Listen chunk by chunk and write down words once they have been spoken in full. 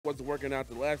wasn't working out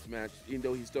the last match, even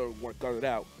though he still got it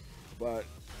out. But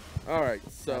all right,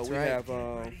 so we have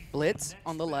BLITZ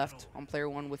on the left on player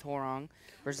 1 with Hwoarang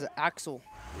versus AxEL.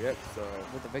 Yep. So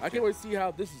with the victor. I can't wait to see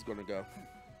how this is gonna go.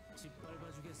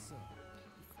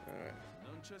 All right.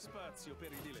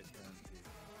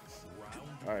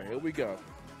 All right, here we go.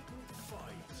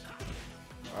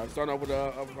 All right, starting off with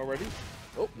already.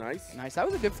 Oh, nice. Nice. That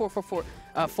was a good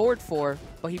 4-4-4. Forward 4,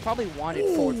 but he probably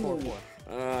wanted forward 4-4.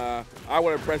 I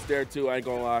would have pressed there too. I ain't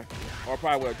gonna lie. Or I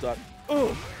probably would have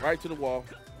ducked. Right to the wall.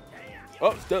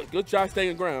 Oh, still good shot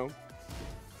staying ground.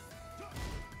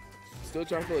 Still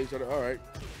trying to feel each other. All right.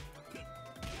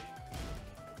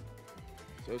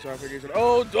 Still trying to figure each other.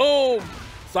 Oh, dome!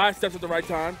 Side steps at the right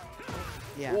time.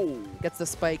 Yeah. Ooh. Gets the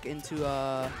spike into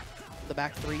the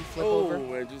back 3 flip over.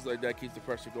 Oh, and just like that keeps the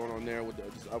pressure going on there with the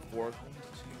just up 4.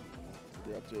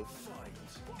 The up 2.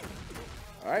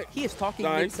 All right. He is talking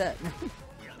nice. mid-set.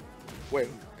 Wait,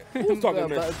 who's talking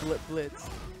mid? BLITZ.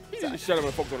 He just shut up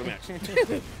and focus on the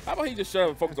match. How about he just shut up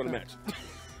and focus on the match?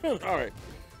 All right.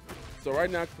 So right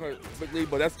now, quickly,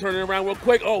 but that's turning around real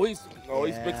quick. Oh, he's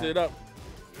mixing it up.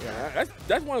 Yeah,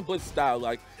 that's one of BLITZ's style.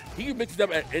 Like he mixes it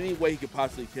up at any way he could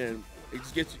possibly can. It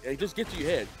just gets you your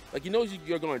head. Like he knows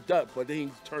you're going to duck, but then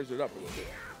he turns it up a little bit.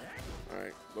 All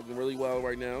right, looking really well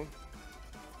right now.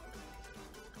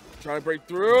 Trying to break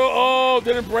through. Oh,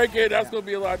 didn't break it. That's going to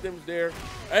be a lot of damage there.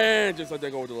 And just let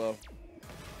that go with the low.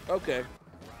 Okay.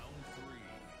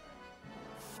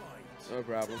 No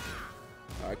problem.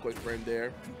 All right, quick frame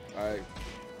there. All right.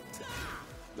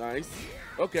 Nice.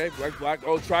 Okay, right block.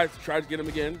 Oh, try to get him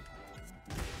again.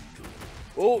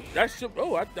 Oh, that should.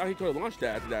 Oh, I thought he could have launched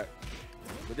that after that,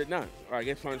 but did not. All right,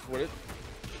 gets punished for it.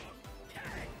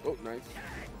 Oh, nice.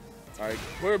 All right,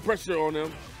 put pressure on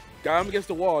him. Got him against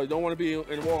the wall. You don't want to be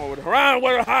in the wall with Hwoarang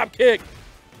with a hop kick.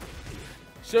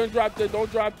 Shouldn't drop this. Don't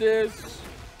drop this.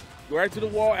 Go right to the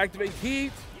wall. Activate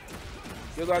heat.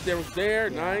 Goes out there with there.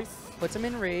 Yeah. Nice. Puts him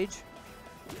in rage.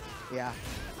 Yeah.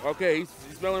 Okay, he's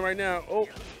smelling right now. Oh.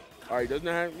 All right, doesn't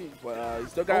have, but he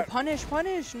still got. Oh,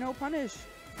 punish. No punish.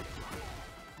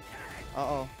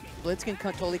 Uh-oh. BLITZ can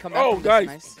totally come back. Oh, from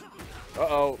nice. This.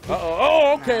 Uh-oh.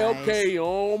 Oh, okay, nice. okay.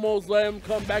 Almost let him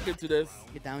come back into this.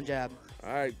 Get down jab.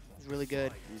 All right. It's really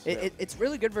good. It's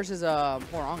really good versus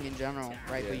Hwoarang in general,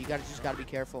 right? Yeah. But you just gotta be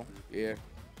careful. Yeah.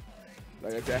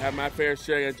 Like I said, I have my fair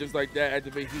share, and just like that,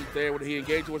 activate heat there. When he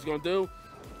engages, what's he gonna do?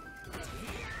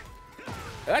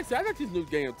 Actually, I like this new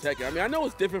game of Tekken. I mean, I know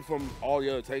it's different from all the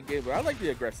other Tekken games, but I like the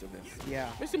aggressiveness. Yeah.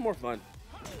 Makes it more fun.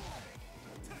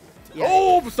 Yeah.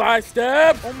 Oh, side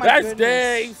step! Oh my That's goodness.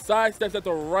 day. Side steps at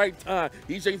the right time.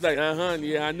 He's like, yeah,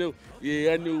 I knew.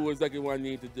 Yeah, I knew exactly what I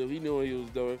needed to do. He knew what he was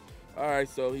doing. All right,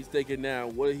 so he's thinking now.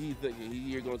 What is he thinking?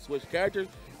 He either going to switch characters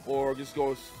or just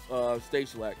go stage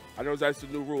select. I know that's the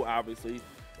new rule, obviously.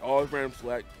 Always random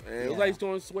select. And it looks like he's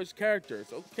going to switch characters.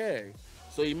 Okay.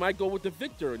 So he might go with the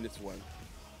victor in this one.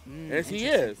 As he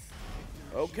is.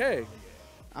 Okay.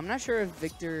 I'm not sure if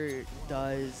Victor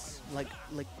does, like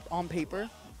on paper,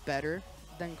 better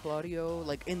than Claudio,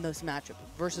 like in this matchup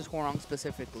versus Hwoarang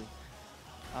specifically.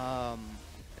 And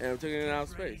I'm taking it out of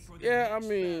space. Yeah, I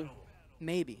mean,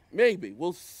 maybe.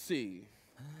 We'll see.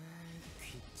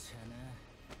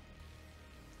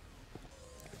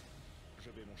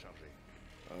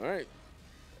 All right.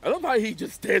 I love how he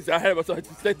just stands ahead of us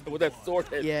with that sword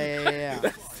head.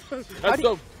 Yeah.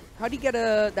 How do you get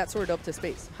that sword up to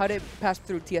space? How did it pass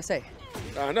through TSA?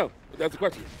 I know. That's the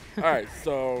question. All right.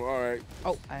 So, all right.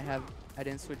 Oh, I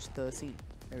didn't switch the scene.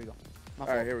 There we go. All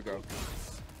right, here we go.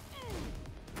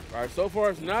 All right, so far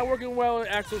it's not working well in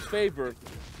AxEL's favor.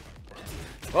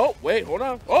 Oh, wait, hold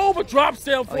on. Oh, but drops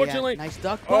it, unfortunately. Oh, yeah. Nice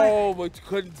duck. Oh, but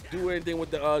couldn't do anything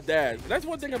with the dash. That's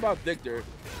one thing about Victor.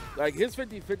 Like, his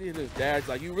 50-50 and his dash,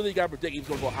 like, you really got to predict he's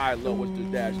going to go high and low with the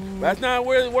dash. But that's not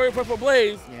where the worry for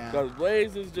BLITZ. Yeah. Because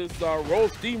BLITZ is just roll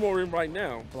steamrolling right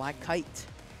now. Black Kite.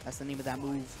 That's the name of that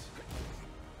move.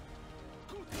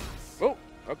 Oh,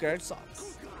 okay.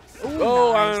 Sucks.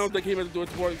 Oh, nice. I don't think he meant to do it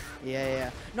twice. Yeah.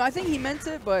 No, I think he meant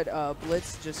it, but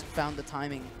BLITZ just found the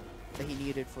timing that he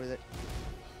needed for that.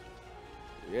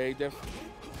 Yeah, he definitely.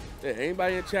 Yeah,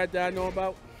 anybody in chat that I know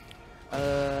about?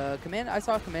 I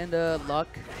saw Commanda, Luck.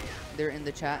 They're in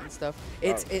the chat and stuff.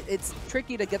 It's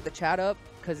tricky to get the chat up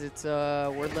because it's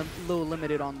we're a little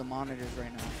limited on the monitors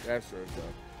right now. That's true.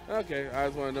 So. Okay, I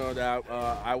just want to know that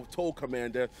I told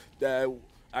Commander that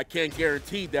I can't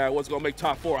guarantee that I was going to make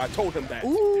top 4. I told him that.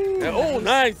 Ooh, and, oh,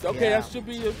 nice. Okay, that should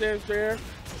be a damn fair.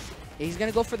 He's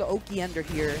going to go for the Oki Ender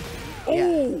here.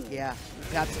 Oh. Yeah.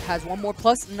 Has one more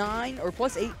 +9 or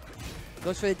 +8.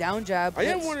 Goes for the down jab. I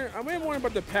am wondering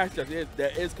about the patch that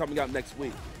is coming out next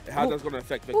week and how that's going to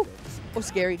affect Victor. Oh,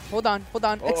 scary. Hold on.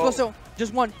 Explosion.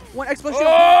 Just one explosion.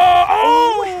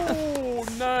 Oh,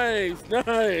 nice.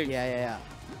 Yeah.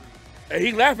 And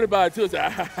he laughing about it too.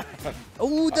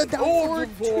 Oh, the down forward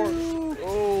two.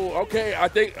 Oh, okay. I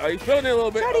think he's feeling it a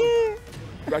little bit.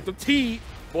 Got the T.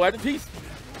 Boy, at the T.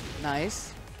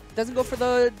 Nice. Doesn't go for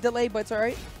the delay, but it's all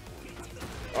right.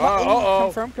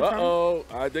 Confirm.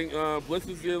 I think Blitz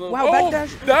is getting a little. Wow,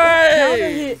 backdash. Counter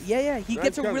hit. Yeah. He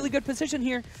gets a really good position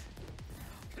here.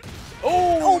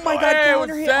 Oh my God,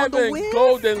 counter hit on the whip.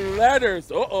 Golden letters.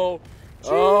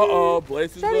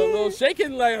 Blitz is a little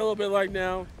shaking like a little bit like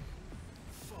now.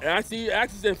 And I see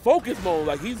AxEL's in focus mode.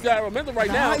 Like he's got momentum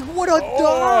right now. What a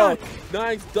duck.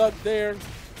 Nice duck there.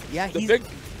 Yeah, the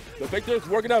Victor's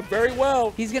working out very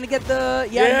well. He's going to get the,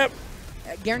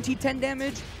 guaranteed 10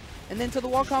 damage. And then to the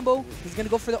wall combo. He's going to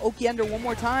go for the Oki Ender one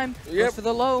more time. Goes for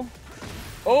the low.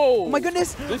 Oh my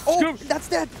goodness. That's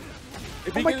dead.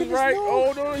 If he gets it right. No.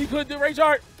 Oh, no, he couldn't do range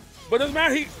art. But doesn't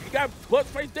matter. He got Blitz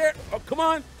face there. Oh, come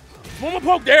on. One more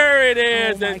poke. There it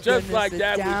is. And just like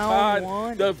that, we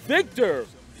tied the Victor.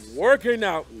 Working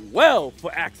out well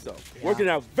for AxEL. Working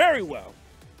out very well.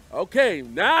 Okay,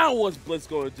 now what's Blitz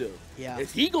going to do?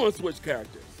 Is he going to switch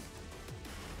characters?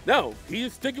 No,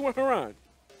 he's sticking with Hwoarang.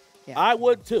 I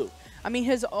would too. I mean,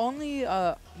 he only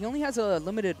has a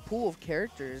limited pool of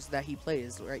characters that he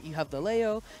plays, right? You have the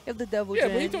Leo, you have the Devil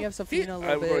Jin, you have Safina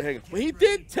a little bit. But he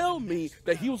did tell me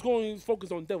that he was going to focus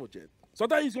on Devil Jin. So I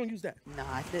thought he was going to use that.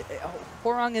 Nah,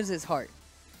 Hwoarang is his heart.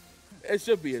 It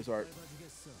should be his heart.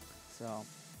 So.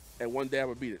 And one day I'm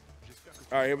going to beat it.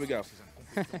 All right, here we go.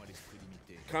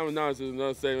 Common knowledge is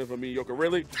another statement for me, Yoka.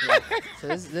 Really?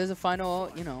 So there's a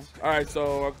final, All right,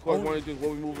 so of course, what we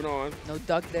moving on? No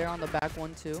duck there on the back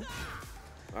one, too.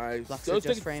 All right, still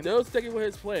sticking with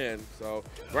his plan. So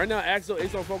right now, AxEL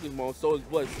is on focus mode, so is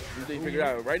Blitz. They figured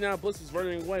out. Right now, Blitz is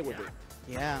running away with it.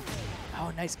 Yeah.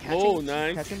 Oh, nice catching. Oh,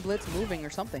 nice. Catching Blitz moving or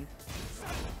something.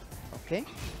 Okay.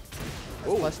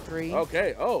 +3.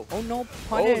 Okay. Oh. Oh, no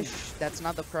punish. That's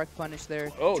not the correct punish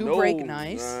there. Oh, two break.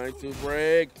 Nice. Nice. 2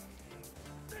 break.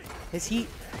 His heat.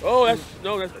 Oh, that's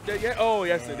yeah. Oh,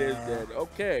 yes, it is dead.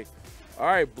 Okay. All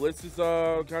right, Blitz is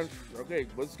okay.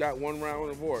 Blitz got 1 round on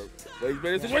the board. But he's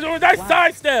been in a situation with that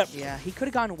sidestep. Yeah, he could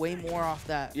have gotten way more off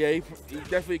that. Yeah, he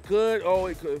definitely could. Oh,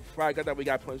 he could probably got that. We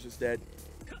got punched instead.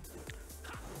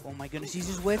 Oh my goodness, he's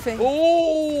just whiffing.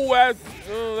 Oh,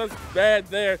 that's bad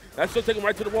there. That's still taking him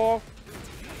right to the wall.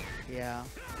 Yeah,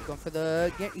 going for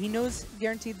the. He knows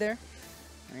guaranteed there.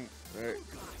 All right.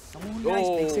 Oh, nice,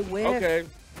 makes it whiff. Okay.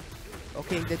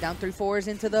 Okay, the down 3-4s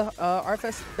into the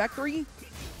RFS back 3.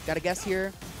 Got to guess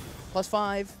here.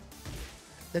 +5.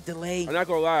 The delay. I'm not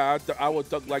gonna lie, I would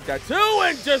duck like that too,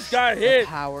 and just got hit.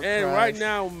 Power and crush. Right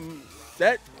now,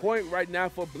 set point right now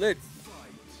for Blitz.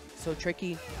 So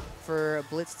tricky for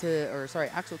Blitz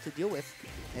AxEL to deal with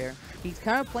there. He's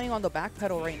kind of playing on the back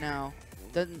pedal right now.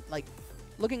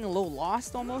 Looking a little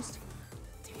lost almost.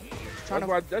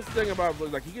 That's the thing about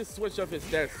Blitz. Like, he can switch up his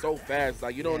stats so fast.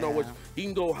 Like, you don't know which. He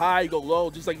can go high, go low,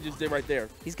 just like he just did right there.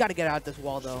 He's got to get out this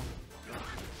wall though.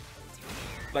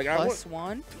 Like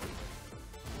 +1.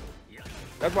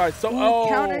 That's why.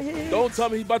 Counter hit. Don't tell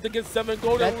me he's about to get 7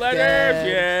 golden letters. Dead.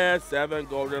 Yeah, 7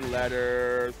 golden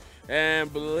letters.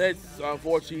 And Blitz,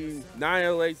 unfortunately,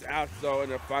 annihilates AxEL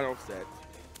in the final set.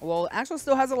 Well, AxEL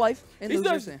still has a life. He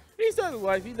still has a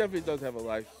life. He definitely does have a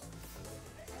life.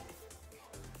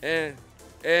 And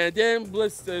then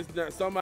Blitz is somehow.